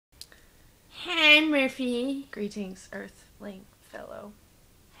Hi, Murphy. Greetings, Earthling fellow.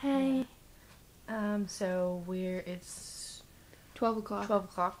 Hey. So it's 12 o'clock. 12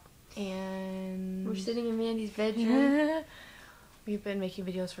 o'clock, and We're sitting in Mandy's bedroom. we've been making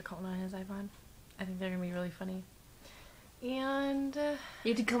videos for Colton on his iPod. I think they're gonna be really funny. And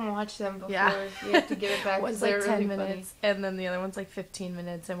You have to come watch them before yeah. we have to give it back. One's They're like 10 really minutes, and then the other one's like 15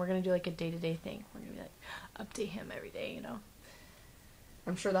 minutes, and we're gonna do like a day-to-day thing. We're gonna be like update him every day, you know.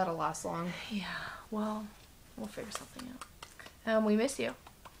 I'm sure that'll last long. Yeah. Well, we'll figure something out. We miss you.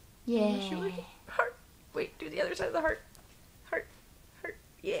 Yeah. Heart. Wait, do the other side of the heart. Heart. Heart.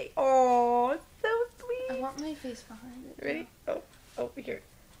 Yay. Oh, so sweet. I want my face behind it. Ready? Oh, over here.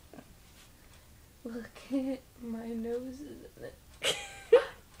 Look at my nose is in it.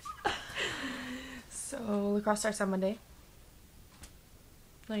 So, lacrosse starts on Monday.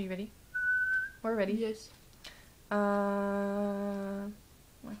 Are you ready? We're ready. Yes.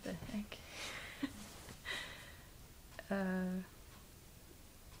 What the heck?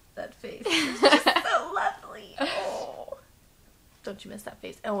 That face is just so lovely. Oh. Don't you miss that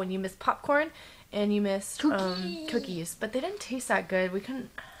face? Oh, and you miss popcorn, and you missed cookies. But they didn't taste that good. We couldn't,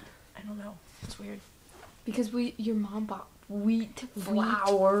 I don't know. It's weird. Because your mom bought wheat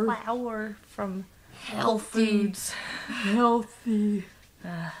flour from Healthy. Foods. Healthy.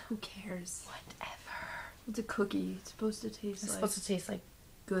 Who cares? Whatever. It's a cookie. It's supposed to taste It's like supposed to taste like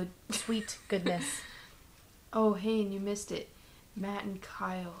good. sweet goodness. Oh, hey, and you missed it. Matt and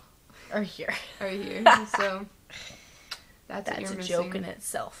Kyle Are here. are here. So that's what you're a missing. joke in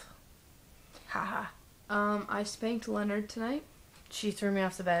itself. Haha. I spanked Leonard tonight. She threw me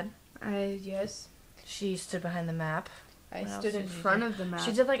off the bed. Yes. She stood behind the map. I What else stood in did you front do? of the map.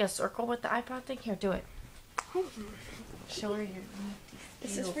 She did like a circle with the iPod thing. Here, do it. Show her your.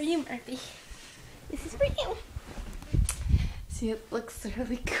 This is for you, Murphy. This is for you. See, it looks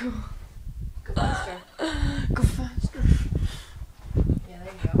really cool. Go faster. Go faster. Yeah,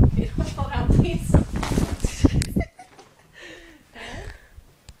 there you go. You don't fall down, please.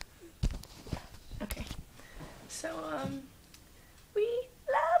 Okay. So, we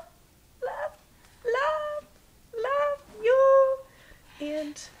love you.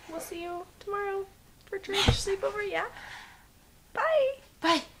 And we'll see you tomorrow for church sleepover, yeah? Bye.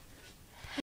 Bye.